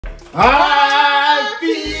Hi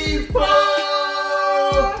people!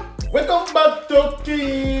 Welcome back to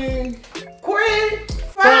King Queen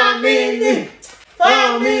Family.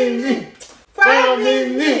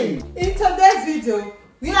 In today's video,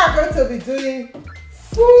 we are going to be doing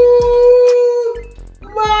Food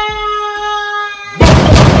Mukbang.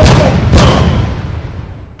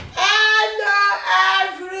 Hello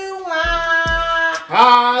everyone.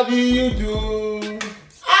 How do you do?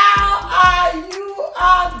 How are you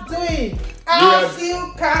all doing? As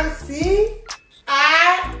you can see,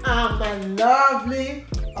 I and my lovely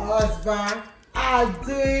husband are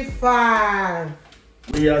doing fine.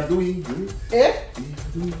 We are doing good. Eh?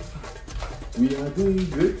 We are doing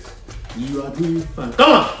good. You are doing fine.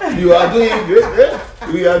 Come on! You are doing good. Eh?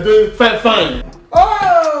 We are doing fine.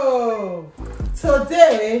 Oh!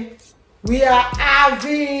 Today we are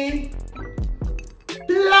having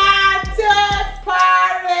plantain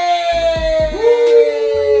porridge.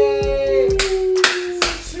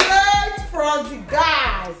 Straight from the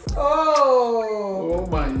gas. Oh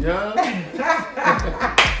my God.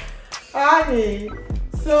 Honey,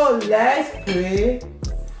 so let's pray.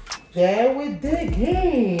 Then we dig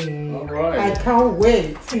in. All right. I can't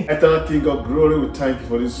wait. Eternal King of Glory, we thank you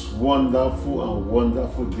for this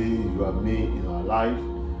wonderful day you have made in our life.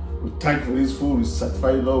 We thank you for this food. We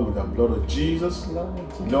sanctify you, Lord, with the blood of Jesus.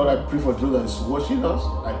 Lord, I pray for those that is watching us.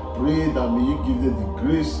 I pray that may you give them the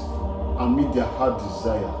grace and meet their heart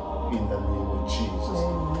desire in the name of Jesus.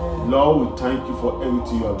 Amen. Lord, we thank you for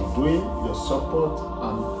everything you have been doing, your support,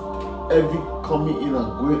 and every coming in and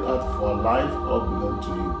going out for our life all belong to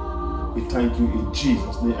you. We thank you in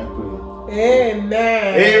Jesus' name I pray.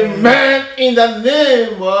 Amen. Amen in the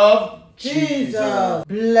name of Jesus.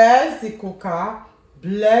 Bless the cooker,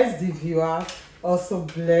 bless the viewers, also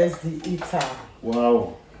bless the eater.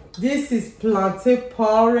 Wow. This is plantain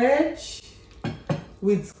porridge.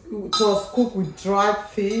 It was cooked with dried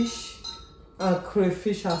fish and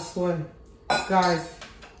crayfish as well. Guys,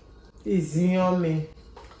 it's yummy.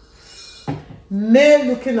 May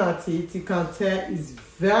looking at it, you can tell it's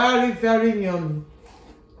very yummy.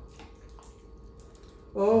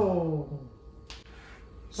 Oh,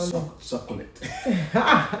 Chocolate.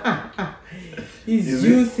 It's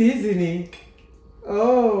juicy, isn't it?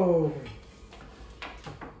 Oh,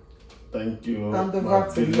 thank you, and the my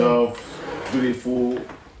beloved, beautiful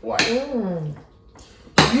wife.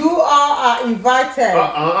 You all are invited.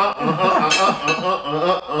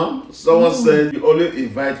 Someone said you always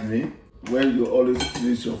invite me when you always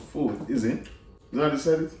finish your food, isn't it? You know how they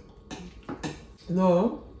said it?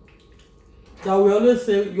 No. That we always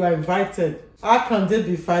say you are invited. How can they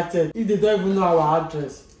be invited if they don't even know our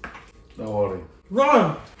address? Don't worry.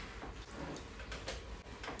 Run!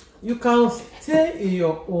 You can stay in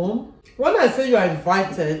your home. When I say you are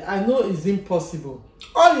invited, I know it's impossible.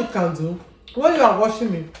 All you can do, when you are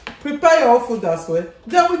watching me, prepare your own food as well.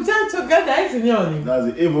 Then we join together, isn't it, honey? That's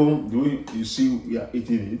it. Even the way you see we are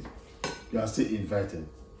eating it, you are still invited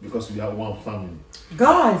because we are one family.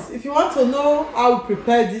 Guys, if you want to know how we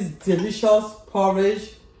prepare this delicious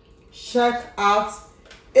porridge, check out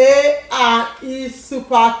A&E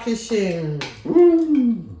Super Kitchen.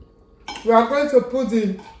 We are going to put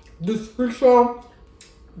the description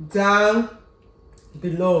down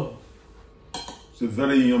below. It's a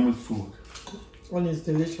very yummy food. One is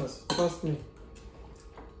delicious, trust me.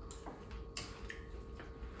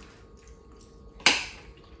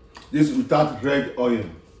 This without red oil.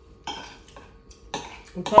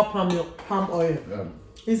 Without palm oil. Yeah.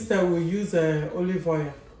 Instead, we use olive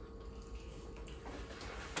oil.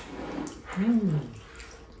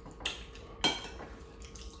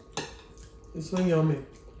 It's so yummy.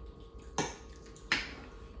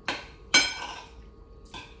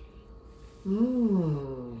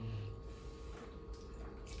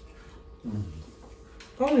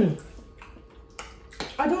 Honey,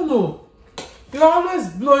 I don't know. You always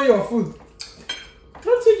blow your food.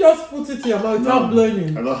 Can't you just put it in your mouth without blowing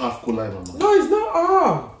it? I don't have cola in my mouth. No, it's not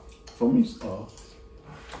all. For me, it's all.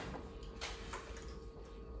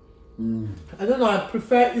 I don't know. I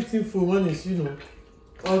prefer eating food when it's,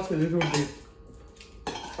 out a little bit.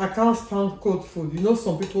 I can't stand cold food. You know,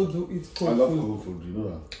 some people do eat cold food. I love cold food, you know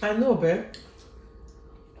that. I know, babe.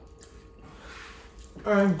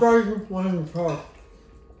 I enjoy it when it's hot.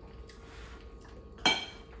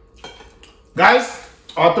 Guys,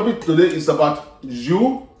 our topic today is about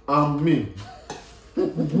you and me.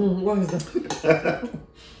 What is that?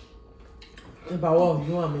 About what?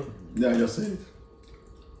 You and me? Yeah, I just said it.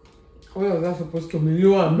 What was that supposed to mean?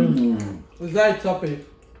 You and me? Is that a topic?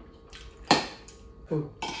 Oh.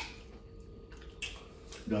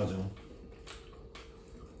 Gotcha.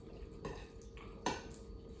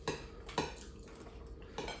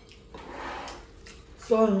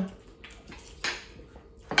 So,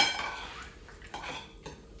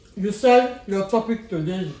 you said your topic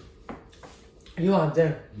today, you and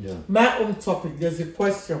them. Yeah. My own topic, there's a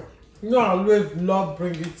question. You know, I always love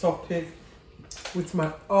bringing topic with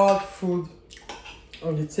my odd food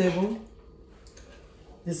on the table.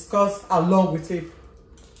 Discuss along with it.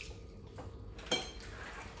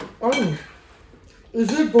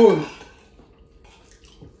 Is it good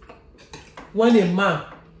when a man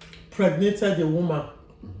pregnated a woman?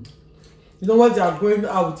 You know what, they are going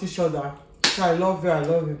out with each other. I love you, I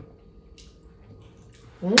love you.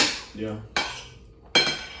 Yeah.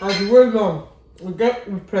 As the way long, we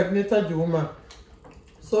impregnated the woman.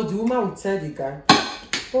 So the woman will tell the guy,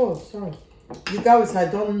 oh, sorry. The guy will say,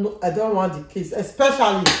 I don't want the kids,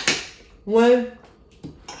 especially when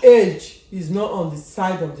age is not on the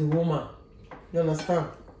side of the woman. You understand?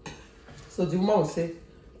 So the woman will say,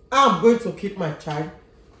 I'm going to keep my child.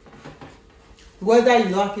 Whether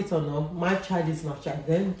you like it or not, my child is my child.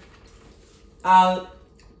 Then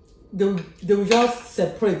they will just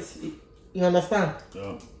separate. You understand?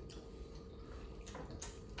 Yeah.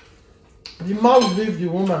 The man will leave the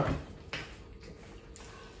woman.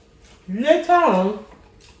 Later on,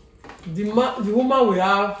 the woman will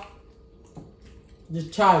have the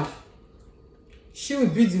child. She will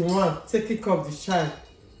be the one taking care of the child.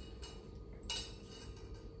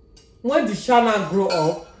 When the child now grow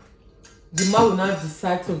up, the man will now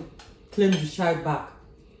decide to claim the child back.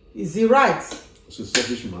 Is he right? It's a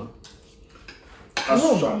selfish man.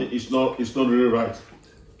 No. It's not really right.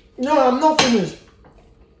 No, I'm not finished.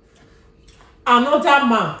 Another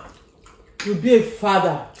man will be a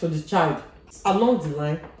father to the child. Along the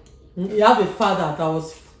line, you have a father that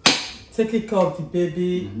was taking care of the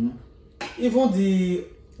baby, even the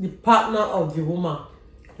partner of the woman,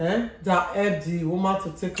 that helped the woman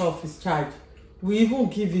to take care of his child. We even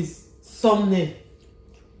give his some name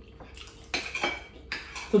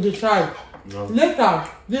to the child. No. Later,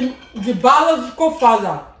 the biological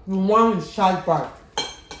father will want his child back.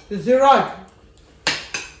 Is it right?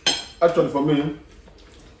 Actually, for me,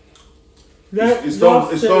 it's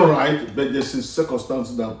not right, but there's a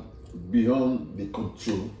circumstance that beyond the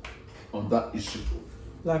control on that issue.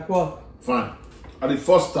 Like what? Fine. At the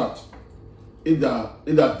first start, if they're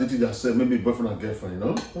dating themselves, maybe boyfriend and girlfriend, you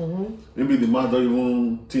know, maybe the man don't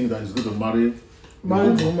even think that he's going to marry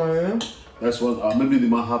the woman. Yeah? That's what. Maybe the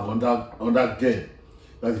man have on that girl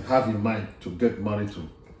that he have in mind to get married to.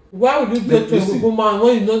 Why would you date a woman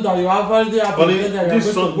when you know that you have already have a girl that you're going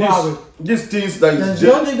to go away? These things that there's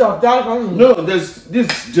no need of that. No, there's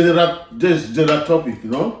this general topic, you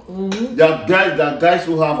know. There are guys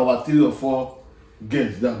who have about 3 or 4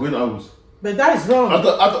 girls that are going out with. But that is wrong.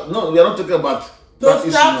 No, we are not talking about.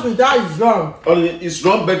 Don't start with that is wrong. It's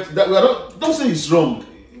wrong, but we are not. Don't say it's wrong.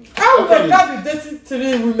 How would a guy be dating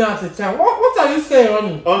 3 women at a time? What are you saying,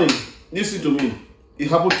 honey? Honey, listen to me. It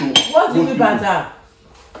happened to. What do you mean by that?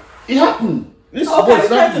 It happened. Okay, you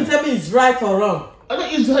trying to tell me it's right or wrong?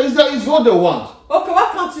 It's what they want. Okay,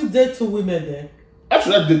 why can't you date 2 women then?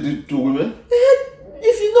 Actually, I date 2 women.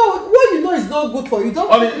 If you know what you know is not good for you, don't.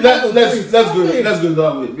 Honey, let's go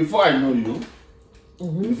that way. Before I know you,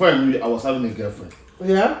 I was having a girlfriend.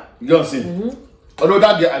 Yeah. You know what I'm saying? Although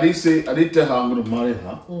that girl, I didn't tell her I'm going to marry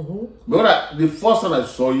her. But the first time I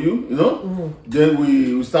saw you, you know, then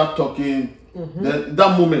we start talking. Then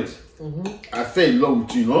that moment, I fell in love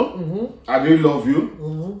with you, you know. I really love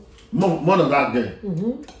you. More than that girl.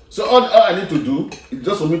 So all I need to do is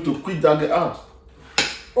just for me to quit that girl out.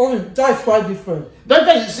 Oh, that's quite different. That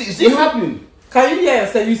is it happening. Can you hear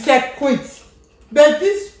yourself? You said quit. But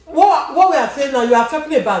this, what we are saying now, you are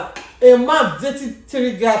talking about a man dating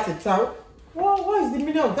 3 girls at a time. What is the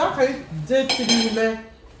meaning of that? Can you date 3 women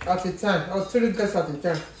at a time or 3 girls at a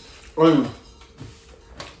time?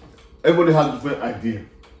 Everybody has a different idea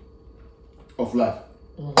of life.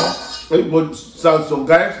 Everybody, some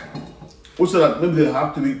guys who say that maybe they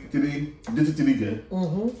have 3 girls.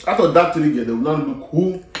 After that 3 girls, they will not look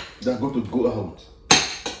who they're going to go out.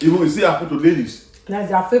 Even you see, I put to ladies. Like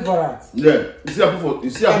their favorite. Yeah, you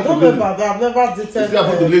see, I don't know about that. I've never dated. You see, I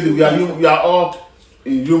put to ladies. We are all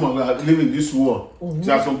in human. We are living in this world.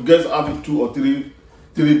 There are some girls having 2 or 3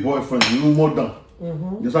 boyfriends, even more than.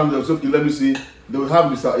 Sometimes they'll say, okay, let me see. They will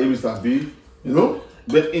have Mr. A, Mr. B, you know.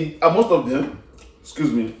 But in most of them,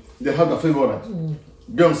 excuse me, they have the favorite. You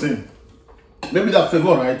know what I'm saying? Maybe that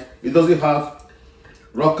favorite, it doesn't have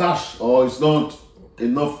raw cash or it's not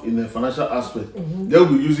enough in the financial aspect. They'll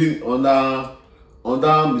be using under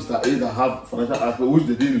Mr. A that have financial aspect, which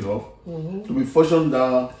they didn't love, to be fortunate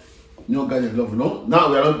that young guy they love, you know. Now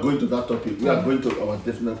we are not going to that topic. We are going to our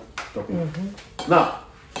definite topic. Now,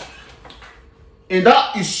 in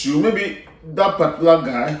that issue, maybe that particular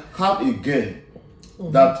guy have a girl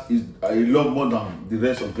that is he love more than the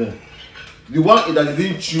rest of them. The one that he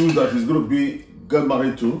didn't choose that he's going to get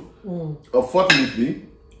married to, unfortunately,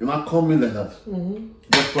 you not come in like that.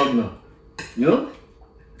 Get pregnant. You know?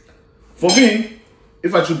 For me,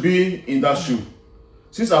 if I should be in that shoe,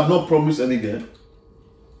 since I've not promised any girl,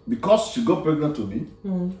 because she got pregnant to me,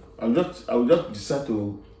 I will just decide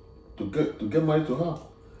to get married to her.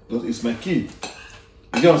 Because it's my kid.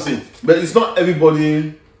 You know what I'm saying? But it's not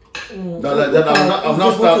everybody that I'm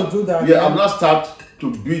not start to do that. Yeah, I'm not start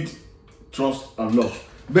to build trust and love.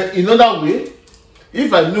 But in another way,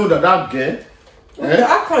 if I know that girl,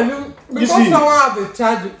 how can you? Because someone have a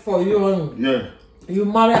child for you only. Yeah. You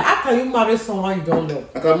marry. How can you marry someone you don't love?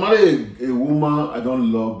 I can marry a woman I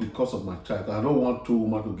don't love because of my child. I don't want two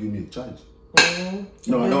women to give me a child.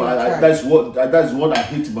 No, that's what I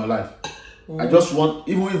hate in my life. I just want,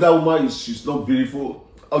 even if that woman she's not beautiful.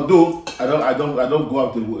 Although I don't go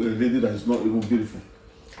after a lady that is not even beautiful.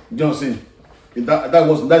 You know what I'm saying?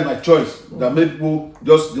 That's my choice. That many people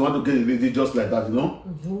just they want to get a lady just like that, you know.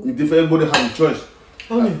 If everybody has a choice.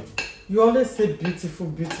 Honey, you always say beautiful,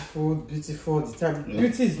 beautiful, beautiful all the time. Yeah.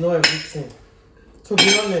 Beauty is not everything. To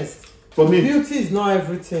be honest, for me, beauty is not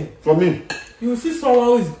everything. For me, you see someone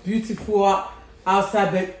who is beautiful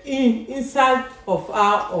outside, but inside of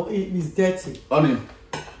her or it is dirty. Honey,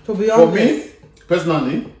 to be honest, for me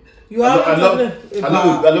personally, I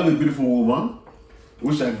love a beautiful woman,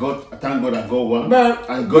 which I got. I thank God I got one. But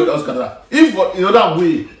I got Oscar. If in other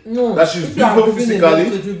way that she's beautiful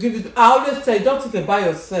physically, you give it. I always say, don't think about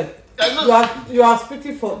yourself. You are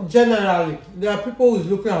speaking for generally. There are people who's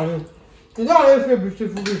looking at you. You don't always feel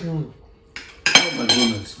beautiful. Oh my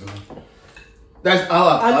goodness, man. That's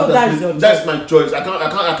how I know that's my choice. I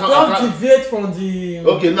can't. Don't deviate from the.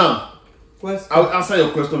 Okay, now. I'll answer your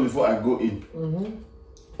question before I go in.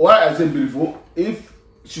 Why I say beautiful? If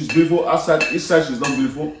she's beautiful outside, inside she's not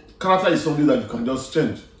beautiful. Character is something that you can just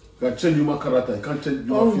change. You can change human character. You can't change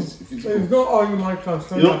human physical. It's not all human can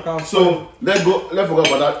change. So let's forget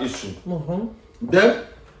about that issue. Then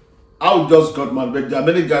I would just got married. But there are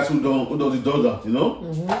many guys who do that. You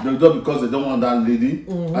know, they do it because they don't want that lady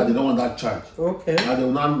and they don't want that child. Okay. And they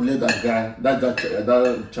will not let that guy,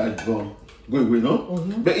 that child go away, no?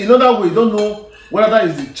 But in other way, you don't know whether that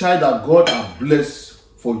is the child that God has blessed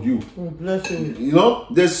for you. Bless you. You know,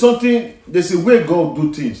 there's a way God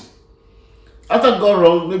do things. After God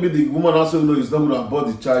wrong, maybe the woman also know he's not going to abort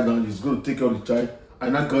the child and he's going to take care of the child.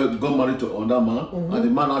 And now got married to another man, and the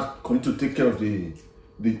man has continued to take care of the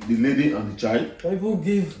lady and the child. Even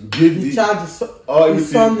give the child his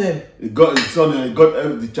son name. He got his son name. He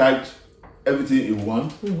got the child everything he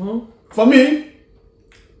wants. For me,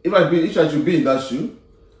 if I should be in that shoe,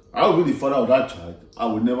 I will be the father of that child. I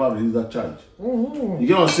will never raise that child. You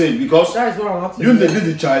get what I'm saying? Because that is what I want to you did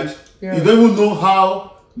the child. Yeah. You don't even know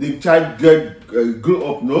how the child grew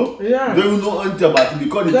up. No, yeah. You don't even know anything about it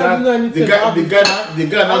because the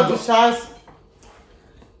guy not the child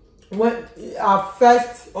when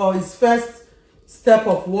his first step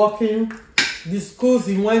of walking, the schools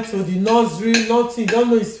he went to, the nursery, nothing. Don't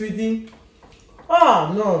know his feeding.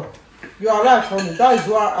 Ah no. You are right, honey. That is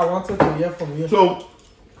what I wanted to hear from you. So,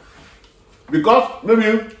 because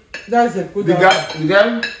maybe that is a good the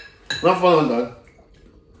guy not found that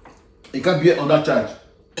he can't be on that child.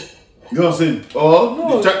 You know what I'm saying? Or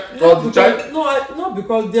the child. No, not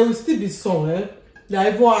because there will still be some. They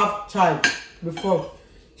even have child before.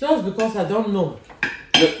 Just because I don't know.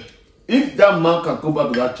 If that man can go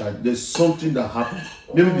back to that child, there's something that happened.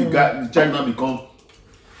 Maybe the child now become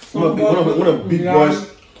one of the big boys.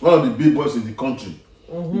 One of the big boys in the country.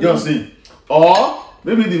 You know what I'm saying? Or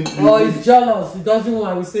maybe he's jealous. He doesn't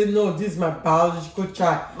want. We say no. This is my biological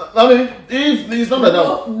child. I mean, if it's not like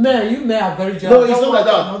that. You may are very jealous. No, it's not like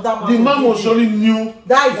that. The man was surely knew.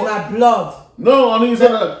 That is my blood. No, I mean it's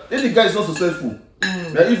not like that. If the guy is not successful,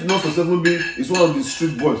 if not successful, maybe it's one of the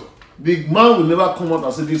street boys. The man will never come out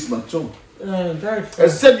and say this is my chum.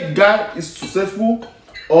 Except the guy is successful.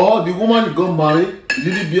 Or the woman got married,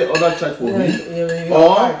 didn't be another child for him.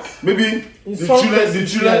 Or maybe the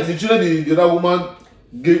children the other woman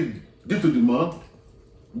gave to the man.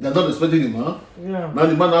 They're not respecting the man. Yeah. Now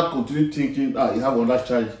the man now continue thinking, he have another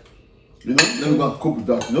child. You know, let me go and cope with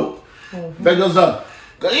that, you know? That's just that.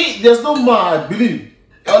 There's no man, I believe.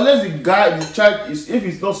 Unless the child if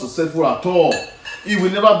he's not successful at all, he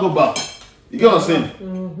will never go back. You get what I'm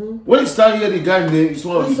saying? When you start hearing the guy's name, it's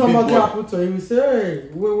one of the big boys. Somebody happened to him, you say, hey,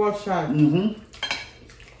 wait, what child?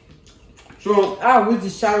 So, with the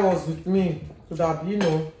child was with me, so that, you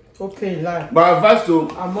know, okay, like. My advice to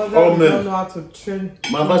all men, don't know how to train.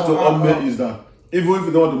 my advice to all men is that Even if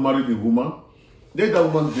you don't want to marry the woman, let that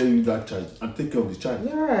woman get you that child and take care of the child.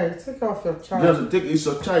 Yeah, take care of your child. Yes, it's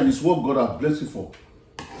your child. It's what God has blessed you for.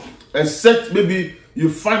 Except maybe you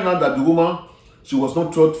find out that the woman, she was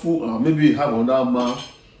not truthful, and maybe you have another man.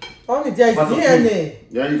 Only there is DNA.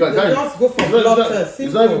 Yeah, you can just go for blood test.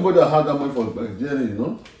 It's not everybody that has that money for DNA, you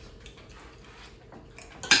know.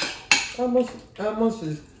 How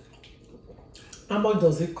much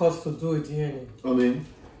does it cost to do a DNA? I mean,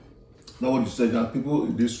 now what you said, that people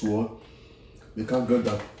in this world, they can't get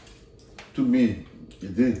that. To me, a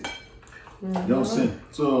day. You know what I'm saying?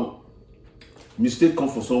 So, mistake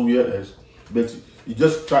comes from somewhere else, but you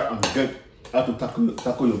just try and get how to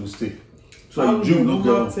tackle your mistake. So how you will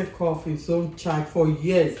not take off his own child for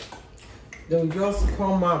years? They'll just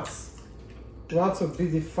come out. You want to be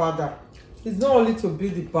the father. It's not only to be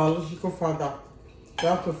the biological father. You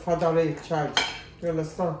have to father a child. You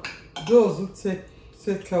understand? Those who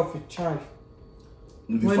take care of a child.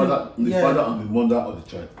 The father and the mother of the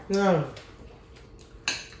child. Yeah.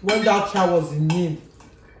 When that child was in need,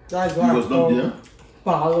 that's why he was not there.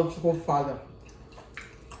 Biological father.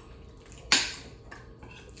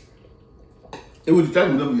 Even the child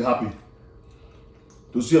will not be happy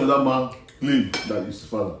to see another man claim that is his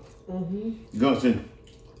father. You know what I'm saying?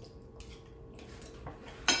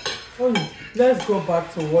 Let's go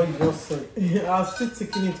back to what you just said. I was still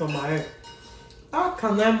taking it on my head. How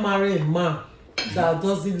can I marry a man that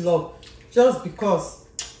doesn't love just because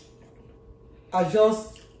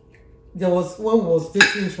there was when we was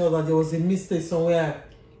dating each other, there was a mistake somewhere.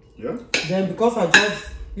 Yeah. Then because I just,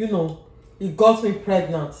 he got me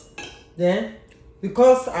pregnant. Then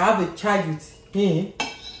because I have a child with him,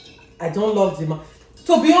 I don't love the man.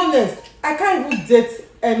 To be honest, I can't even date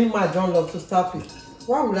any man I don't love to start with.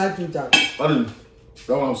 Why would I do that? That's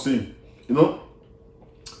what I'm saying. You know,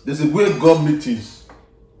 there's a way God meets things.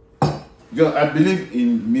 Yeah, I believe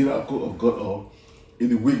in miracle of God or in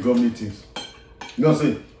the way God meets things. You know what I'm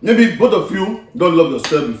saying? Maybe both of you don't love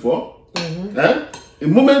yourself before.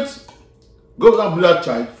 In moment, God will bring that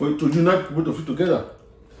child for you to unite both of you together.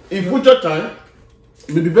 In future time,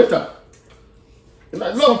 it may be better.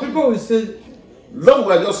 Like, some people will say, love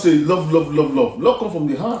will just say love, love, love, love. Love comes from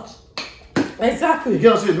the heart. Exactly. You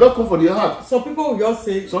can't say love comes from the heart. Some people will just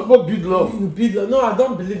say, some people build love. You build love. No, I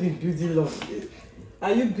don't believe in building love.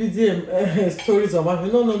 Are you building stories of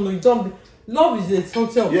life? No, you don't. Love is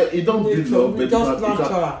something of you don't build love,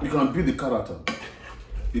 but you can build the character.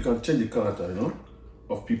 You can change the character,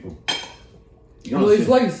 of people. It's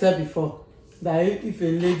what you said before. That if a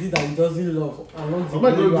lady that doesn't love and wants to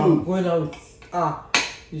go going out with,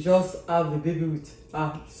 you just have a baby with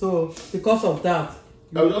so because of that,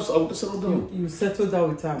 I will settle down. You settle down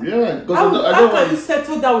with her. Yeah, because how can you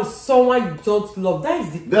settle down with someone you don't love? That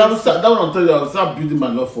is the that one I'm telling you, I will start building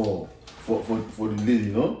my love for the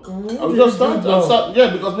lady, I will just start,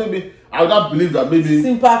 yeah, because maybe I would not believe that maybe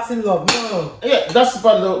sympathy love. No. Yeah, that's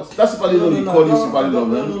sympathy love. That's sympathy love. You call it sympathy love,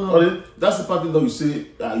 man. No. That's sympathy love. You say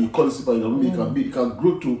you call it sympathy love. Maybe it can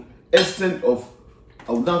grow to extent of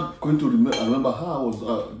I'm not going to remember how I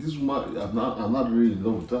was this woman. I'm not really in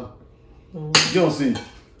love with her. You know what I'm saying?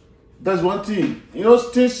 That's one thing.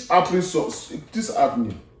 Things happen. Things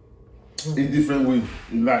happening in different ways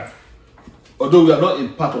in life. Although we are not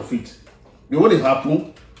in part of it. But when it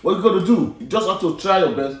happens, what you got to do? You just have to try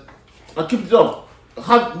your best and keep it up.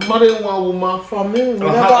 Marry one woman. For me,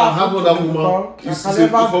 have another woman.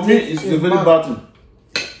 For me, it's a very bad thing.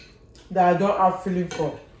 That I don't have feeling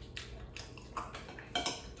for.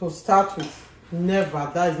 To start with,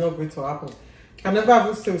 never. That is not going to happen. I never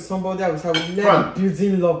even stay with somebody I will never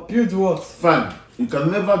building love. Build what? Fine. You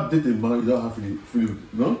can never date a man you don't have feeling.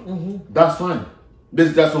 No? That's fine.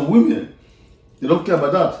 But there are some women, they don't care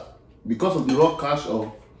about that. Because of the raw cash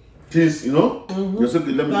or things, you say,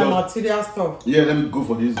 okay, let me go. Material stuff. Yeah, let me go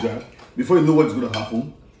for this guy. Before you know what's going to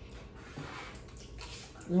happen.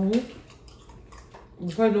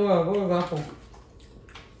 Before you know what will happen.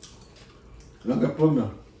 You don't get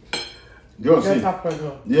pregnant. You know what I'm saying?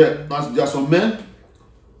 Pregnant. Yeah, there are some men,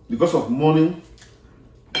 because of money,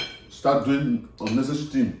 start doing unnecessary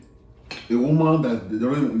things. A woman that they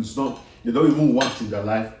don't even want in their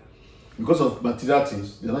life, because of material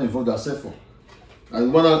things, they're not involved themselves for. And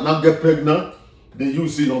you want to now get pregnant, then you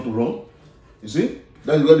see not to run. You see?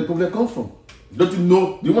 That's where the problem comes from. Don't you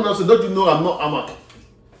know? The woman said, don't you know I'm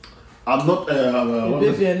not a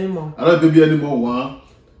baby anymore. I'm not a baby anymore. One.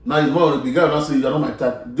 Now the guy will not say you're not my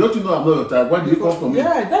type. Don't you know I'm not your type? Why do you come from me?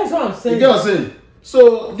 Yeah, that's what I'm saying. You get what I'm saying?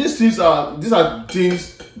 So these are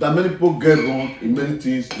things that many people get wrong in many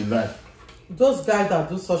things in life. Those guys that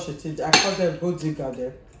do such a thing, I call them gold digger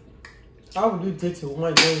there. How would you date a woman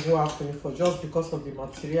you don't even have money for just because of the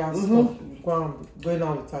material stuff going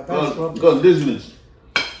on with her? That's rubbish. Because laziness.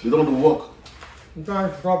 They don't want to work.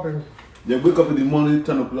 That's rubbish. They wake up in the morning,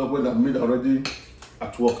 10 o'clock, when they're made already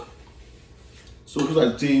at work. So those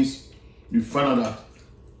are the things you find out that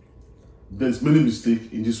there's many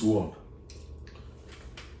mistakes in this world.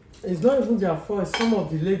 It's not even their fault. It's some of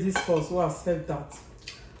the ladies' fault who have said that.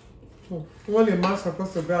 When a man's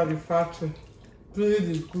supposed to be at the factory,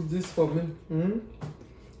 please cook this for me.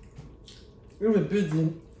 It will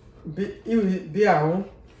be our own.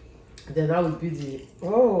 Then I will be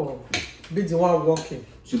the one working.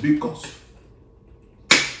 It's a big cost.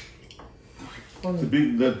 It's a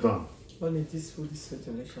big letdown. Only this food is so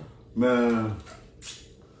delicious. Man,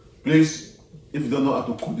 please, if you don't know how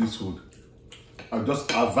to cook this food, I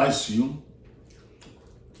just advise you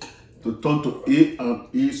to turn to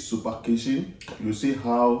A&E Super Kitchen. You see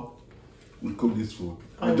how we cook this food.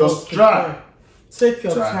 And just try. Take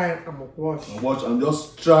your time and watch. And watch and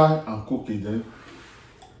just try and cook it. Then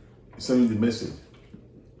send you the message.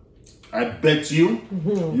 I bet you,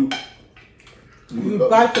 you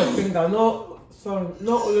bite your finger. No, sorry,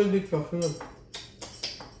 not only lick your finger.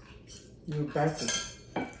 You bite it.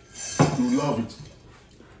 You love it.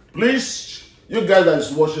 Please, you guys that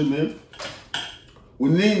is watching me, we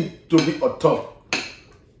need to be on top,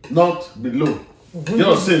 not below. You know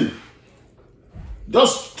what I'm saying?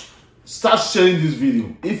 Just start sharing this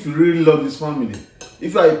video. If you really love this family,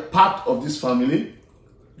 if you are a part of this family,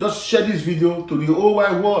 just share this video to the whole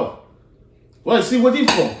wide world. What is he waiting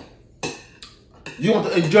for? You want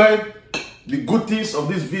to enjoy the good things of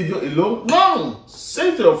this video alone? No!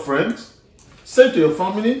 Send it to your friends, send it to your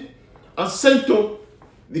family, and send it to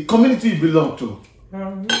the community you belong to.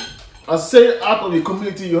 And say it out of the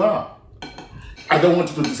community you are. I don't want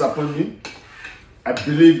you to disappoint me. I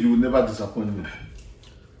believe you will never disappoint me.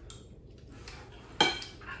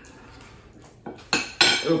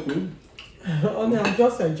 Okay. Only I'm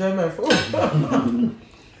just enjoying my food.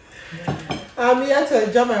 I'm here to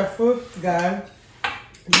enjoy my food, guys.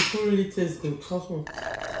 The food really tastes good. Trust me.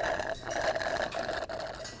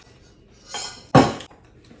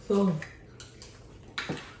 So,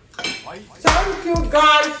 thank you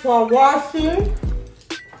guys for watching.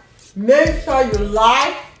 Make sure you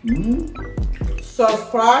like,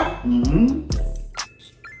 subscribe.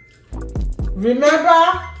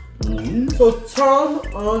 Remember to turn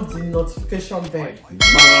on the notification bell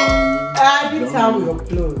every time we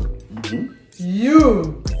upload.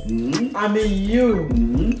 You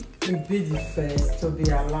will be the first to be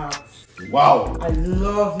alarmed. Wow. I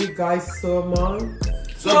love you guys so much.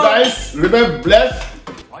 So guys, remember blessed.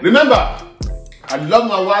 Remember, I love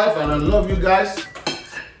my wife and I love you guys.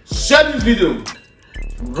 Share this video.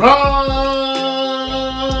 Round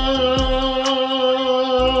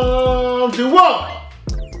the world.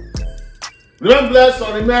 Remain blessed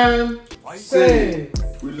or remain safe.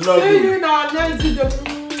 We love you. See you in our next video.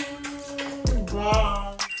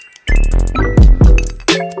 Bye.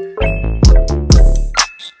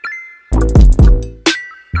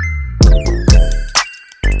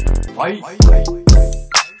 Bye.